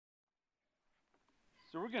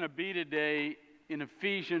So we're going to be today in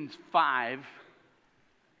Ephesians 5.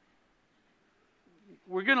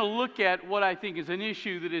 We're going to look at what I think is an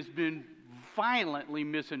issue that has been violently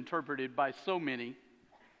misinterpreted by so many.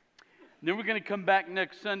 Then we're going to come back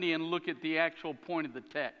next Sunday and look at the actual point of the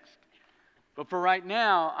text. But for right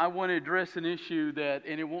now, I want to address an issue that,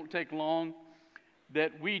 and it won't take long,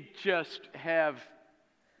 that we just have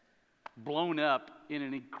blown up in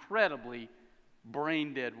an incredibly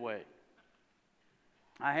brain-dead way.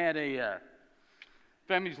 I had a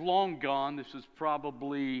family's long gone. This was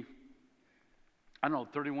probably,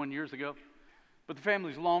 31 years ago. But the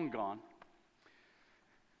family's long gone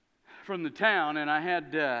from the town, and I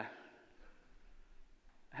had a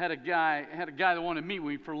guy that wanted to meet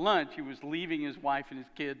with me for lunch. He was leaving his wife and his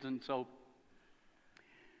kids, and so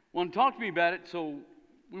wanted to talk to me about it. So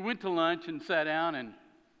we went to lunch and sat down, and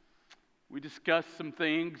we discussed some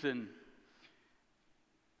things, and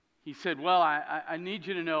he said, well, I need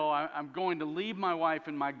you to know I'm going to leave my wife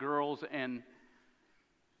and my girls, and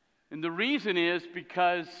the reason is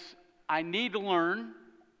because I need to learn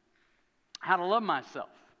how to love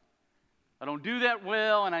myself. I don't do that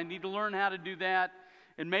well, and I need to learn how to do that.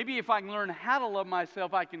 And maybe if I can learn how to love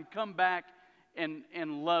myself, I can come back and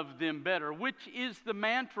love them better, which is the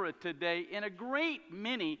mantra today in a great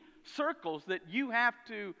many circles, that you have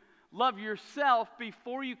to love yourself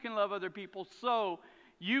before you can love other people. So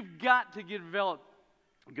you've got to develop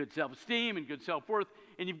good self-esteem and good self-worth,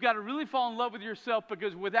 and you've got to really fall in love with yourself,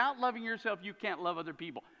 because without loving yourself, you can't love other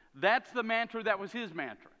people. That's the mantra. That was his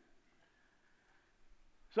mantra.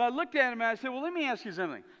 So I looked at him and I said, well, let me ask you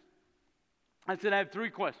something. I said, I have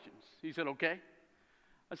 3 questions. He said, okay.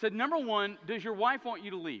 I said, number 1, does your wife want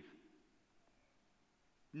you to leave?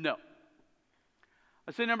 No.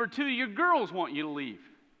 I said, number 2, your girls want you to leave?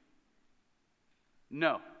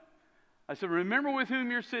 No. I said, remember with whom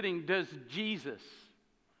you're sitting. Does Jesus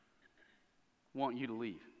want you to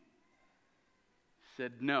leave? He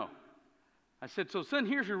said, no. I said, so son,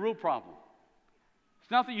 here's your real problem.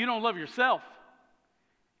 It's not that you don't love yourself.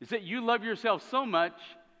 It's that you love yourself so much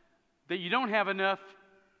that you don't have enough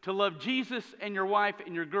to love Jesus and your wife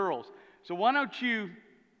and your girls. So why don't you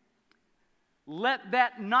let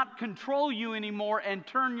that not control you anymore and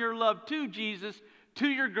turn your love to Jesus, to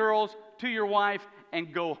your girls, to your wife,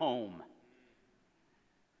 and go home.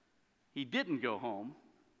 He didn't go home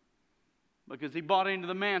because he bought into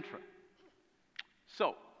the mantra.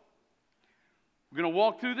 So, we're going to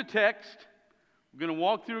walk through the text. We're going to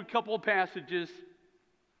walk through a couple of passages.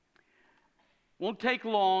 Won't take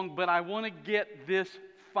long, but I want to get this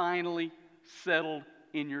finally settled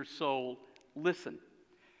in your soul. Listen,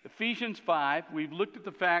 Ephesians 5, we've looked at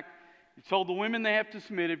the fact, he told the women they have to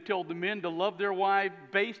submit, he told the men to love their wives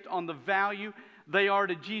based on the value they are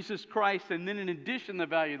to Jesus Christ, and then in addition, the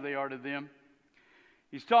value they are to them.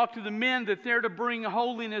 He's talked to the men that they're to bring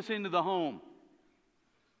holiness into the home.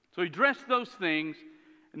 So he addressed those things,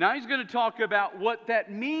 and now he's going to talk about what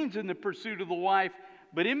that means in the pursuit of the wife.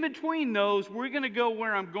 But in between those, we're going to go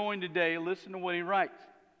where I'm going today. Listen to what he writes.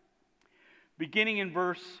 Beginning in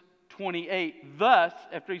verse 28. Thus,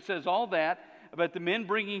 after he says all that about the men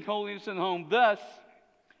bringing holiness in the home, thus,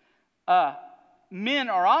 men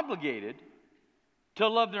are obligated to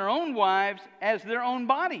love their own wives as their own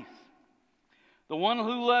bodies. The one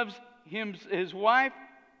who loves his wife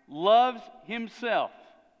loves himself.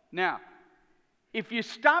 Now, if you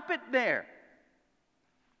stop it there,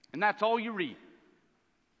 and that's all you read,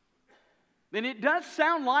 then it does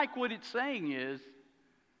sound like what it's saying is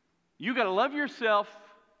you got to love yourself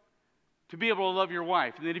to be able to love your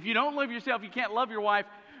wife. And that if you don't love yourself, you can't love your wife.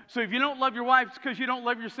 So if you don't love your wife, it's because you don't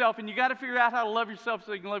love yourself, and you got to figure out how to love yourself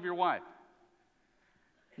so you can love your wife.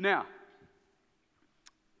 Now,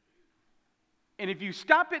 and if you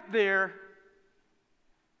stop it there,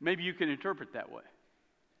 maybe you can interpret that way.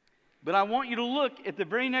 But I want you to look at the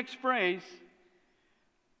very next phrase,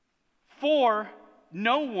 for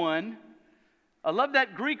no one. I love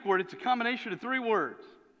that Greek word. It's a combination of 3 words.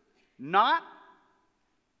 Not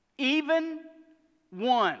even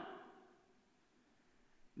one.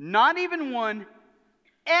 Not even one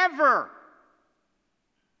ever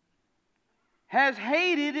has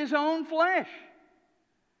hated his own flesh.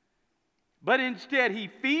 But instead he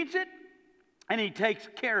feeds it and he takes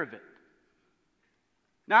care of it.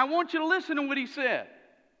 Now I want you to listen to what he said.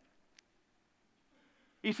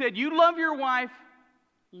 He said, you love your wife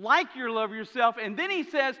like you love yourself. And then he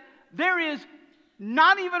says, there is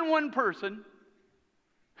not even one person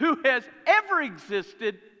who has ever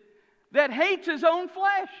existed that hates his own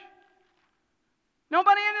flesh.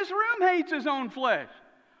 Nobody in this room hates his own flesh.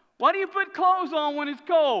 Why do you put clothes on when it's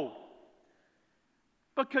cold?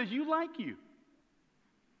 Because you like you.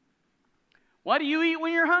 Why do you eat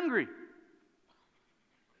when you're hungry?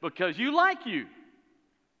 Because you like you.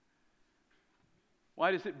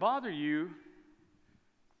 Why does it bother you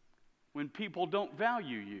when people don't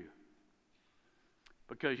value you?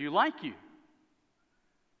 Because you like you.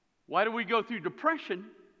 Why do we go through depression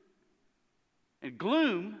and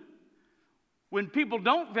gloom when people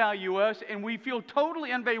don't value us and we feel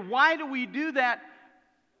totally unvalued? Why do we do that?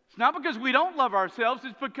 It's not because we don't love ourselves,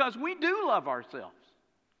 it's because we do love ourselves.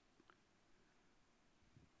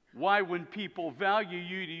 Why, when people value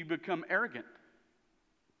you, do you become arrogant?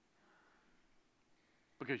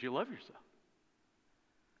 Because you love yourself.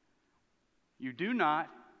 You do not,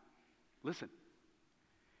 listen,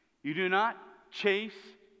 you do not chase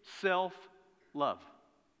self-love.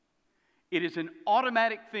 It is an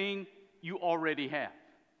automatic thing you already have.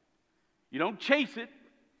 You don't chase it.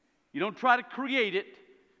 You don't try to create it.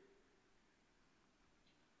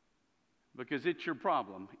 Because it's your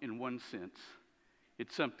problem in one sense.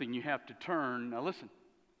 It's something you have to turn, now listen,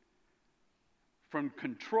 from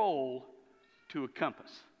control to a compass.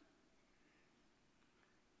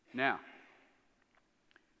 Now,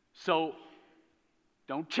 so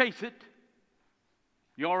don't chase it.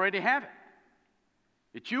 You already have it.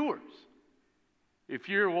 It's yours. If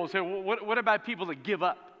you're, well, say, well, what about people that give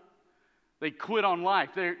up? They quit on life.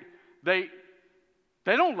 They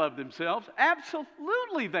don't love themselves.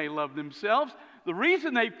 Absolutely they love themselves. The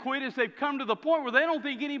reason they've quit is they've come to the point where they don't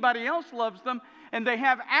think anybody else loves them, and they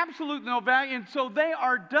have absolutely no value, and so they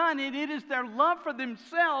are done, and it is their love for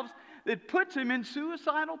themselves that puts them in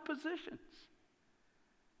suicidal positions.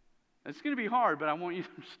 It's going to be hard, but I want you to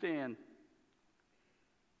understand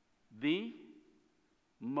the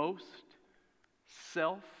most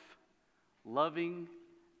self-loving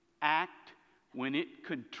act when it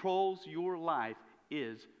controls your life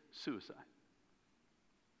is suicide.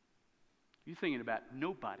 You're thinking about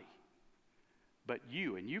nobody but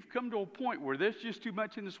you. And you've come to a point where there's just too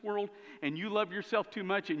much in this world and you love yourself too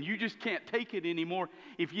much and you just can't take it anymore.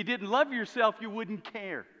 If you didn't love yourself, you wouldn't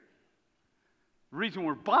care. The reason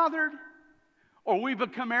we're bothered or we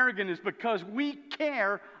become arrogant is because we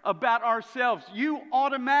care about ourselves. You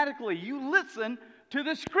listen to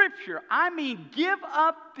the Scripture. I mean, give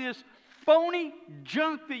up this phony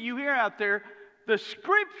junk that you hear out there. The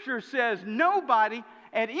Scripture says nobody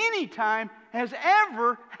at any time has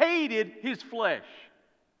ever hated his flesh.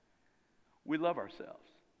 We love ourselves.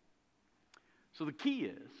 So the key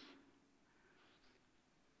is,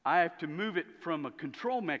 I have to move it from a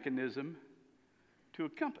control mechanism to a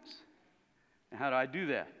compass. Now, how do I do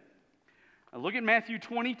that? Now look at Matthew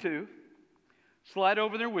 22. Slide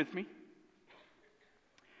over there with me.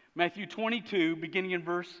 Matthew 22, beginning in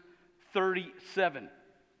verse 37.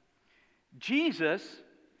 Jesus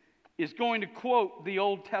is going to quote the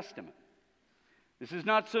Old Testament. This is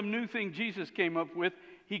not some new thing Jesus came up with.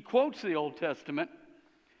 He quotes the Old Testament.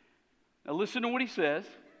 Now listen to what he says.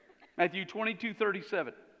 Matthew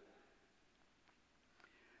 22:37.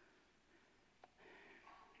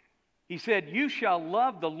 He said, "You shall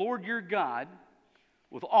love the Lord your God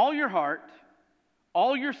with all your heart,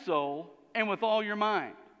 all your soul, and with all your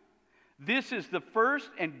mind. This is the first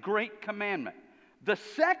and great commandment. The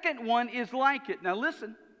second one is like it." Now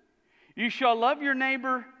listen. "You shall love your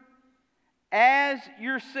neighbor as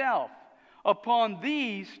yourself. Upon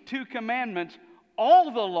these two commandments,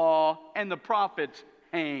 all the law and the prophets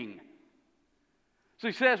hang." So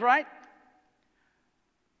he says, right?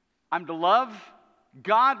 I'm to love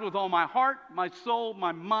God with all my heart, my soul,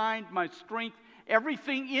 my mind, my strength,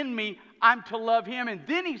 everything in me. I'm to love Him. And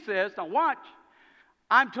then he says, now watch,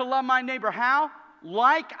 I'm to love my neighbor. How?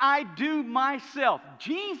 Like I do myself.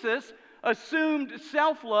 Jesus assumed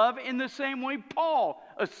self-love in the same way Paul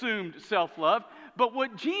assumed self-love. But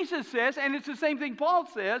what Jesus says, and it's the same thing Paul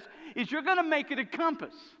says, is you're going to make it a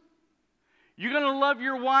compass. You're going to love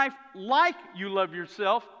your wife like you love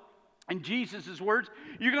yourself. In Jesus' words,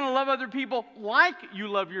 you're going to love other people like you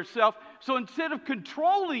love yourself. So instead of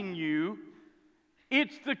controlling you,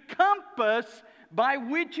 it's the compass by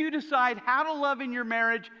which you decide how to love in your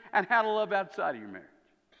marriage and how to love outside of your marriage.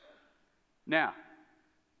 Now,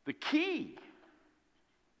 the key,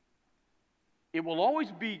 it will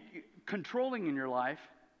always be controlling in your life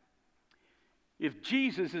if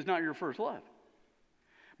Jesus is not your first love.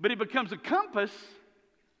 But it becomes a compass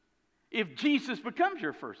if Jesus becomes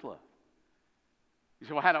your first love. You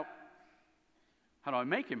say, well, how do I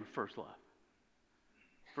make Him a first love?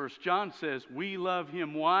 1 John says, we love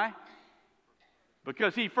Him. Why?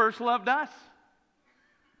 Because He first loved us.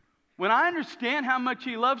 When I understand how much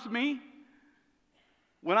He loves me,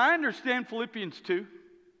 when I understand Philippians 2,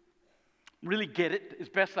 really get it as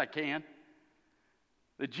best I can,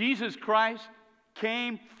 that Jesus Christ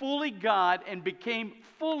came fully God and became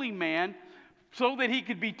fully man so that he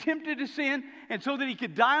could be tempted to sin and so that he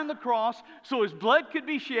could die on the cross, so his blood could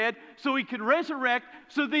be shed, so he could resurrect,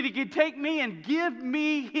 so that he could take me and give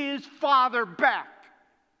me his Father back.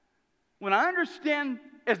 When I understand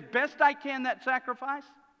as best I can that sacrifice,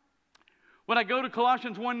 when I go to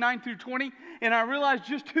Colossians 1, 9 through 20, and I realize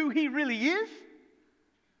just who he really is,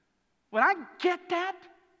 when I get that,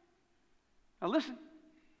 now listen,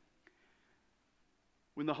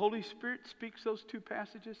 when the Holy Spirit speaks those two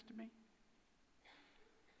passages to me,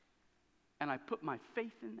 and I put my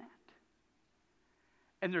faith in that,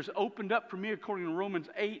 and there's opened up for me, according to Romans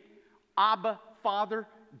 8, Abba, Father,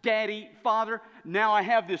 Daddy, Father. Now I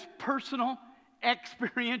have this personal,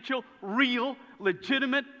 experiential, real,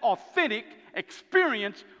 legitimate, authentic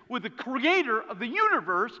experience with the Creator of the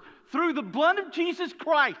universe through the blood of Jesus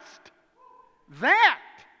Christ. That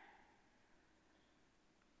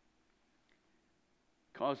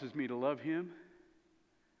causes me to love him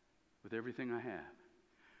with everything I have.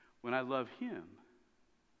 When I love him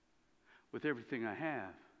with everything I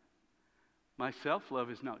have, my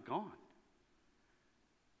self-love is not gone,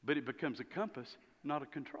 but it becomes a compass, not a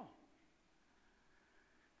control.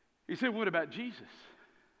 He said, what about Jesus?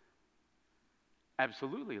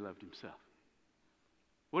 Absolutely loved himself.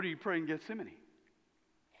 What do you pray in Gethsemane?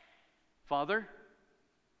 Father,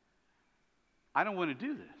 I don't want to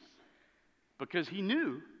do this. Because he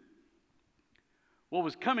knew what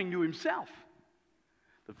was coming to himself.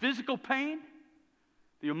 The physical pain,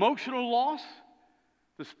 the emotional loss,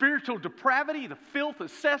 the spiritual depravity, the filth, the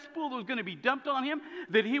cesspool that was going to be dumped on him,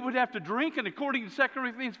 that he would have to drink, and according to 2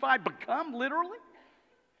 Corinthians 5, become literally.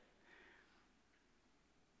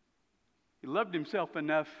 He loved himself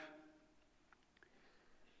enough,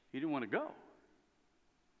 he didn't want to go.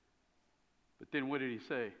 But then what did he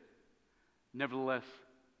say? Nevertheless,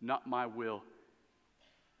 not my will,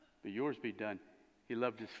 but yours be done. He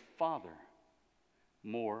loved his Father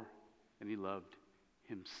more than he loved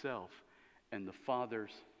himself. And the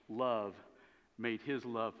Father's love made his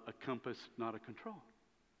love a compass, not a control.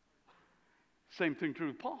 Same thing true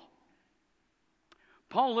with Paul.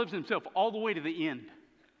 Paul loves himself all the way to the end.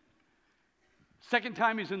 Second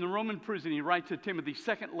time he's in the Roman prison, he writes to Timothy,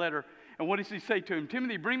 second letter. And what does he say to him?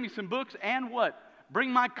 Timothy, bring me some books and what?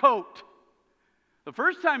 Bring my coat. The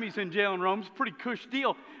first time he's in jail in Rome, it's a pretty cush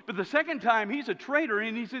deal. But the second time, he's a traitor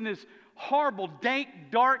and he's in this horrible, dank,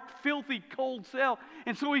 dark, filthy, cold cell.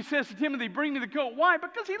 And so he says to Timothy, bring me the coat. Why?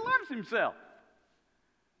 Because he loves himself.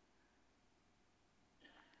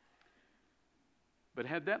 But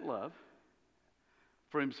had that love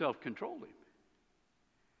for himself controlled him,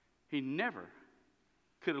 he never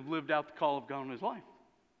could have lived out the call of God in his life.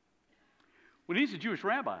 When he's a Jewish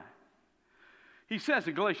rabbi, he says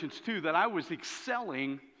in Galatians 2 that I was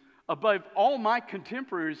excelling above all my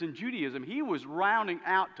contemporaries in Judaism. He was rounding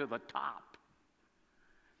out to the top.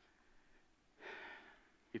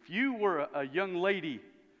 If you were a young lady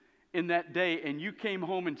in that day and you came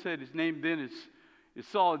home and said, his name then is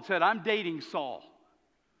Saul, and said, I'm dating Saul,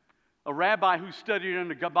 a rabbi who studied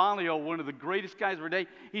under Gamaliel, one of the greatest guys of our day.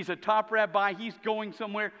 He's a top rabbi. He's going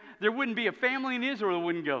somewhere. There wouldn't be a family in Israel that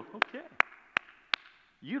wouldn't go, okay.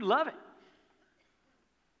 You'd love it.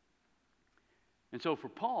 And so for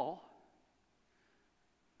Paul,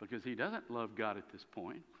 because he doesn't love God at this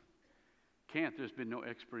point, there's been no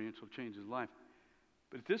experiential change in his life.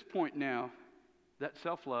 But at this point now, that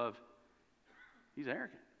self-love, he's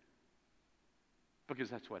arrogant. Because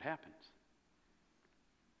that's what happens.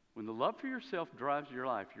 When the love for yourself drives your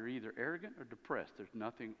life, you're either arrogant or depressed. There's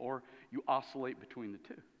nothing, or you oscillate between the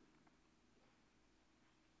two.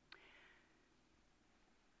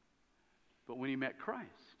 But when he met Christ,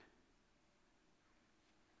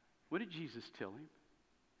 what did Jesus tell him?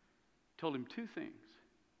 He told him two things.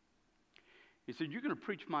 He said, you're going to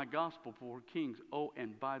preach my gospel before kings. Oh,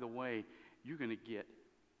 and by the way, you're going to get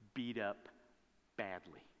beat up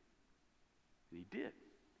badly. And he did.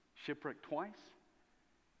 Shipwrecked twice,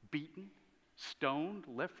 beaten, stoned,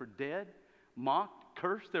 left for dead, mocked,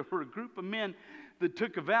 cursed. There were a group of men that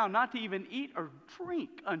took a vow not to even eat or drink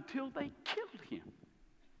until they killed him.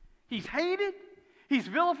 He's hated. He's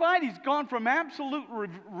vilified. He's gone from absolute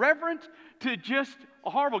reverence to just a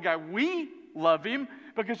horrible guy. We love him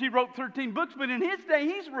because he wrote 13 books, but in his day,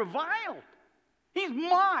 he's reviled. He's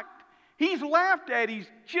mocked. He's laughed at. He's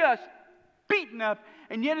just beaten up.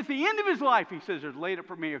 And yet at the end of his life, he says, there's laid up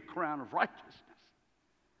for me a crown of righteousness.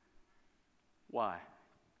 Why?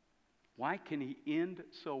 Why can he end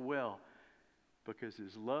so well? Because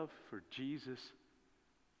his love for Jesus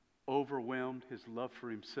overwhelmed his love for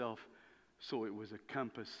himself, so it was a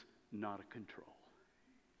compass, not a control.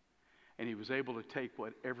 And he was able to take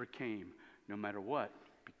whatever came, no matter what,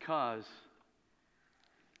 because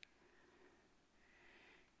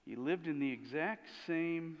he lived in the exact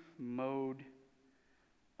same mode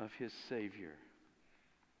of his Savior.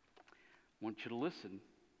 I want you to listen.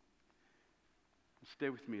 Stay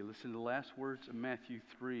with me. Listen to the last words of Matthew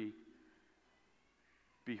 3.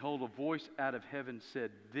 Behold, a voice out of heaven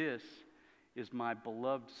said, "This is my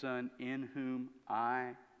beloved Son, in whom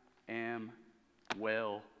I am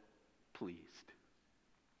well pleased."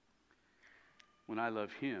 When I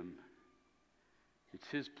love Him, it's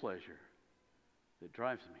His pleasure that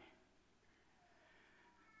drives me.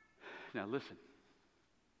 Now listen.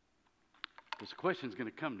 This question's going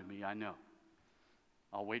to come to me, I know.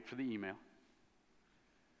 I'll wait for the email.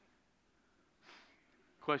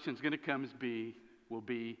 Question's going to come will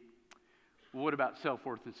be, what about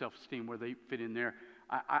self-worth and self-esteem, where they fit in there?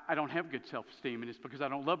 I don't have good self-esteem, and it's because I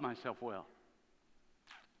don't love myself well.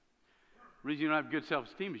 The reason you don't have good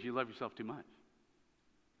self-esteem is you love yourself too much.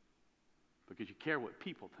 Because you care what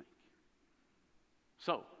people think.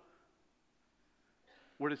 So,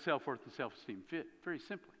 where does self-worth and self-esteem fit? Very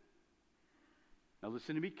simply. Now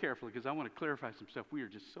listen to me carefully, because I want to clarify some stuff we are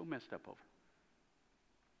just so messed up over.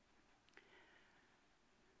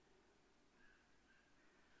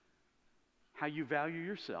 How you value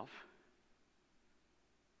yourself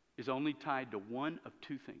is only tied to one of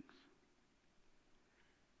two things.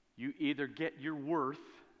 You either get your worth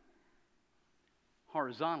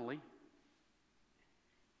horizontally,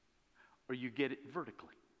 or you get it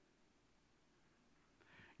vertically.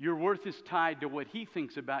 Your worth is tied to what he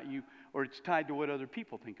thinks about you, or it's tied to what other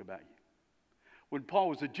people think about you. When Paul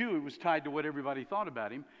was a Jew, it was tied to what everybody thought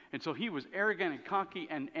about him. And so he was arrogant and cocky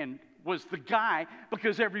and was the guy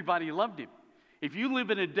because everybody loved him. If you live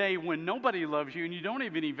in a day when nobody loves you and you don't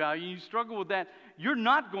have any value, and you struggle with that, you're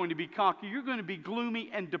not going to be cocky. You're going to be gloomy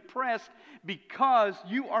and depressed because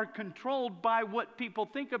you are controlled by what people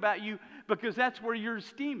think about you, because that's where your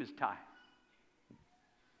esteem is tied.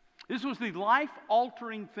 This was the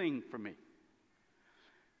life-altering thing for me.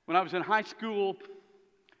 When I was in high school,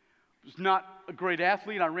 I was not a great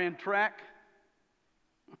athlete. I ran track.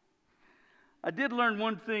 I did learn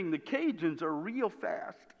one thing. The Cajuns are real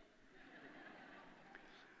fast.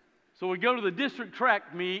 So we go to the district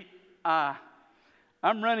track meet. There's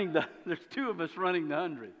two of us running the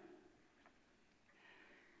 100.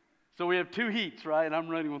 So we have two heats, right? I'm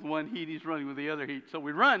running with one heat, he's running with the other heat. So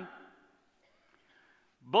we run.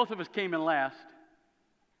 Both of us came in last.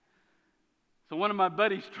 So one of my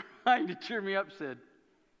buddies trying to cheer me up said,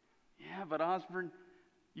 "Yeah, but Osborne,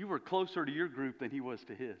 you were closer to your group than he was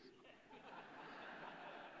to his."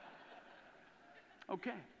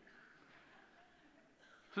 Okay.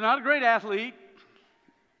 So not a great athlete,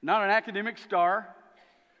 not an academic star.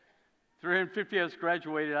 350 of us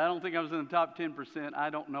graduated. I don't think I was in the top 10%. I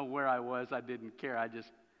don't know where I was. I didn't care. I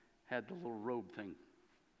just had the little robe thing.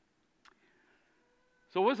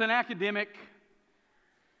 So it wasn't academic,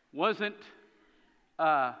 wasn't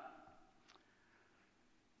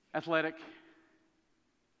athletic.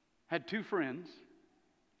 Had two friends.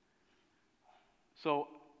 So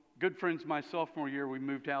good friends my sophomore year, we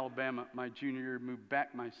moved to Alabama. My junior year, moved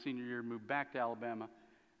back my senior year, moved back to Alabama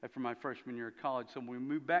after my freshman year of college. So when we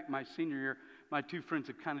moved back my senior year, my two friends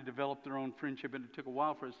had kind of developed their own friendship, and it took a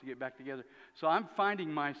while for us to get back together. So I'm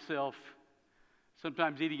finding myself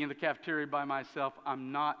sometimes eating in the cafeteria by myself.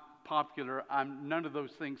 I'm not popular. I'm none of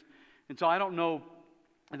those things. And so I don't know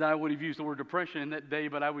that I would have used the word depression in that day,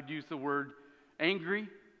 but I would use the word angry,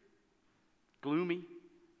 gloomy,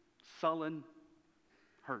 sullen,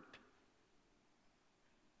 hurt.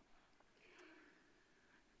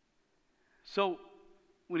 So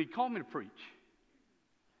when he called me to preach,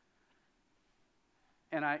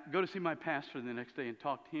 and I go to see my pastor the next day and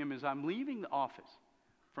talk to him as I'm leaving the office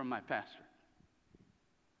from my pastor,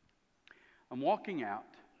 I'm walking out,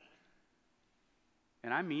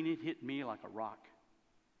 and I mean it hit me like a rock.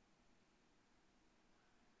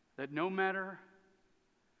 That no matter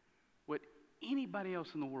what anybody else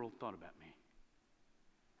in the world thought about me,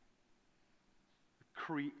 the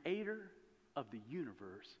creator of the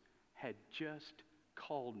universe had just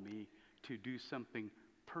called me to do something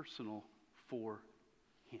personal for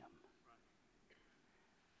him.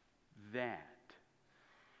 That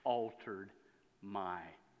altered my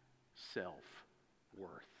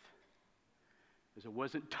self-worth. Because it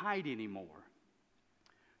wasn't tied anymore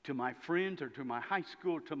to my friends or to my high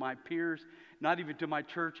school or to my peers, not even to my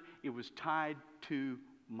church. It was tied to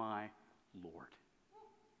my Lord.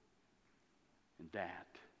 And that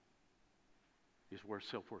is where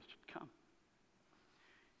self-worth should come.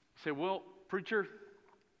 You say, "Well, preacher,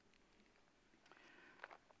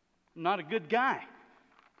 I'm not a good guy.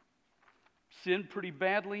 Sinned pretty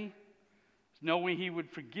badly. There's no way He would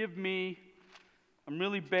forgive me. I'm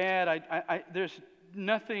really bad. There's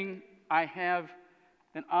nothing I have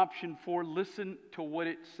an option for. Listen to what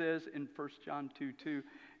it says in 1 John 2:2.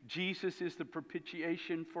 Jesus is the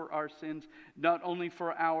propitiation for our sins, not only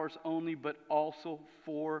for ours only, but also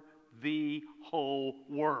for the whole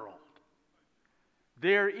world.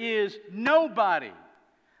 There is nobody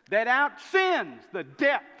that outsins the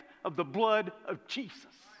depth of the blood of Jesus.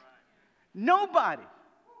 Nobody.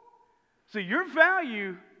 So your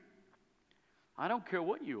value, I don't care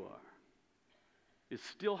what you are, is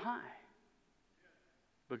still high.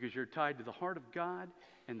 Because you're tied to the heart of God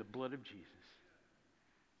and the blood of Jesus.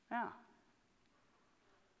 Now,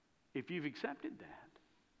 if you've accepted that,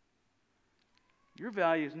 your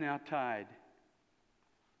value is now tied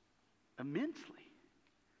immensely.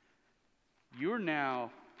 You're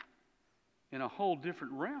now in a whole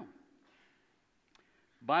different realm.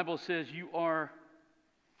 The Bible says you are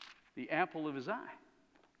the apple of His eye.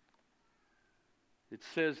 It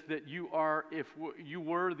says that you are, if you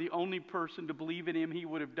were the only person to believe in Him, He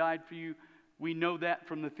would have died for you. We know that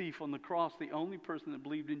from the thief on the cross, the only person that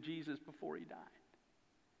believed in Jesus before he died.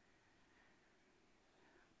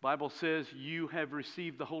 The Bible says you have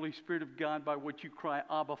received the Holy Spirit of God by what you cry,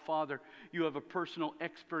 Abba, Father. You have a personal,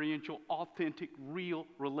 experiential, authentic, real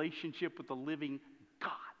relationship with the living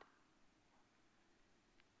God.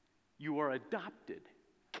 You are adopted.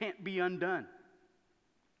 Can't be undone.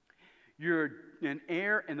 You're an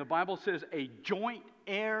heir, and the Bible says a joint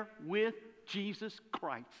heir with Jesus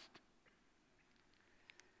Christ.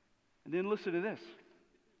 And then listen to this.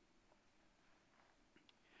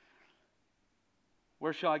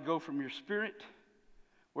 Where shall I go from your spirit?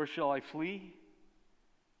 Where shall I flee?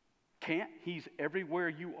 Can't. He's everywhere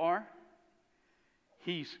you are.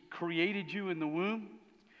 He's created you in the womb.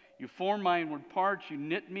 You formed my inward parts. You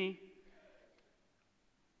knit me.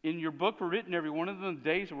 In your book were written every one of them, the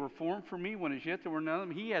days that were formed for me, when as yet there were none of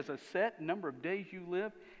them. He has a set number of days you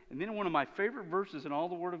live. And then one of my favorite verses in all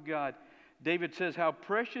the Word of God, David says, how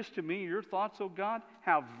precious to me are your thoughts, O God.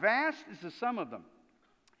 How vast is the sum of them.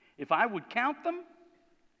 If I would count them,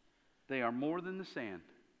 they are more than the sand.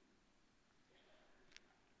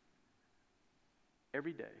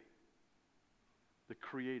 Every day, the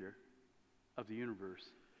Creator of the universe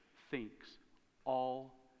thinks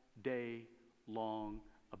all day long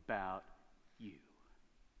about you.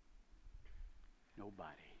 Nobody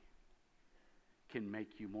can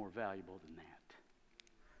make you more valuable than that.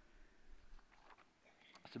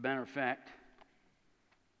 As a matter of fact,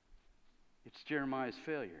 it's Jeremiah's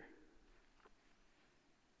failure.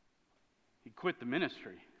 He quit the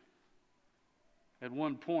ministry. At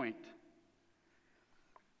one point,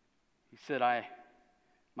 he said,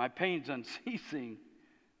 my pain's unceasing,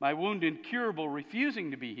 my wound incurable,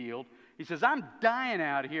 refusing to be healed. He says, I'm dying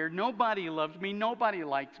out here. Nobody loves me. Nobody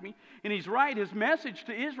likes me. And he's right. His message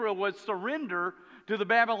to Israel was surrender to the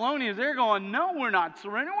Babylonians. They're going, no, we're not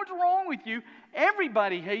surrendering. What's wrong with you?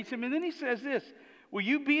 Everybody hates him. And then he says this, will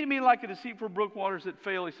you beat me like a deceitful brook waters that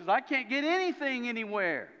fail? He says, I can't get anything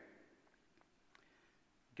anywhere.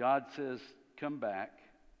 God says, come back.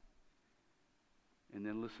 And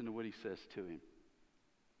then listen to what he says to him.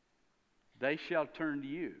 They shall turn to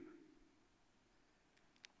you,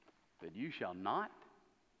 but you shall not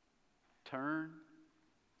turn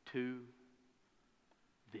to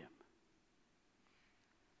them.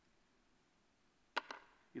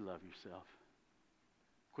 You love yourself.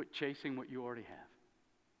 Quit chasing what you already have.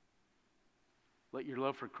 Let your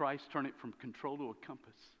love for Christ turn it from control to a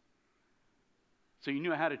compass. So you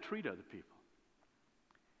know how to treat other people.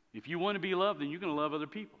 If you want to be loved, then you're going to love other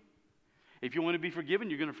people. If you want to be forgiven,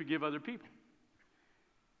 you're going to forgive other people.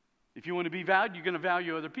 If you want to be valued, you're going to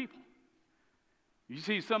value other people. You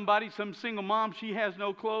see somebody, some single mom, she has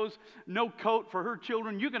no clothes, no coat for her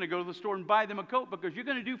children. You're going to go to the store and buy them a coat because you're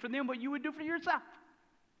going to do for them what you would do for yourself.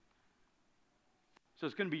 So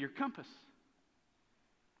it's going to be your compass.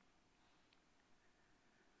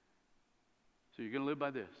 So you're going to live by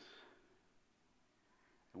this.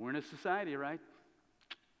 And we're in a society, right,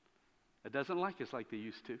 that doesn't like us like they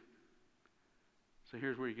used to. So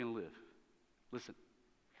here's where you're going to live. Listen.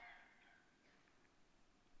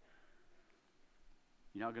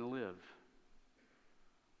 You're not going to live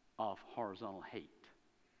off horizontal hate.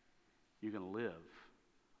 You're going to live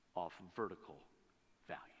off vertical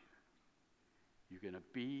value. You're going to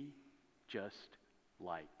be just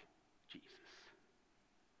like Jesus.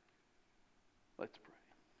 Let's pray.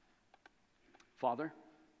 Father,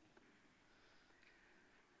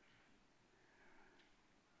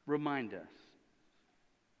 remind us,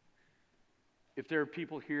 If there are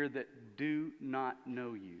people here that do not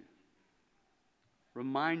know you,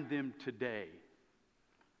 remind them today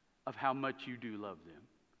of how much you do love them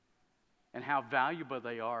and how valuable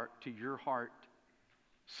they are to your heart,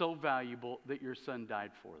 so valuable that your Son died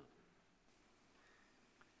for them.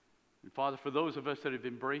 And Father, for those of us that have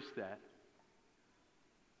embraced that,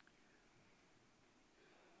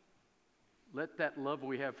 let that love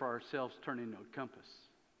we have for ourselves turn into a compass.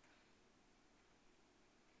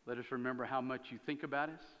 Let us remember how much you think about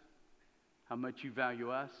us, how much you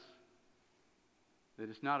value us, that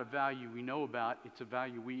it's not a value we know about, it's a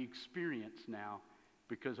value we experience now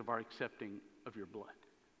because of our accepting of your blood.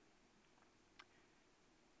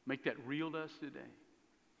 Make that real to us today.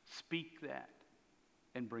 Speak that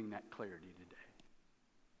and bring that clarity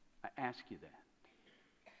today. I ask you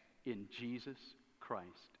that in Jesus Christ's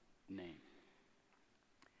name.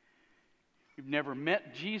 If you've never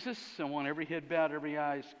met Jesus, I want every head bowed, every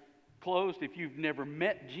eyes closed. If you've never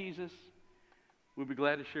met Jesus, we'll be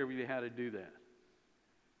glad to share with you how to do that.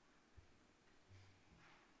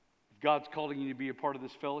 If God's calling you to be a part of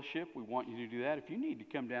this fellowship, we want you to do that. If you need to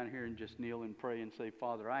come down here and just kneel and pray and say,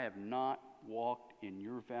 Father, I have not walked in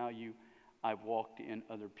your value, I've walked in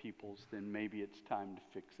other people's, then maybe it's time to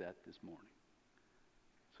fix that this morning.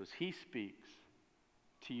 So as He speaks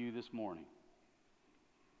to you this morning,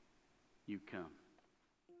 you come.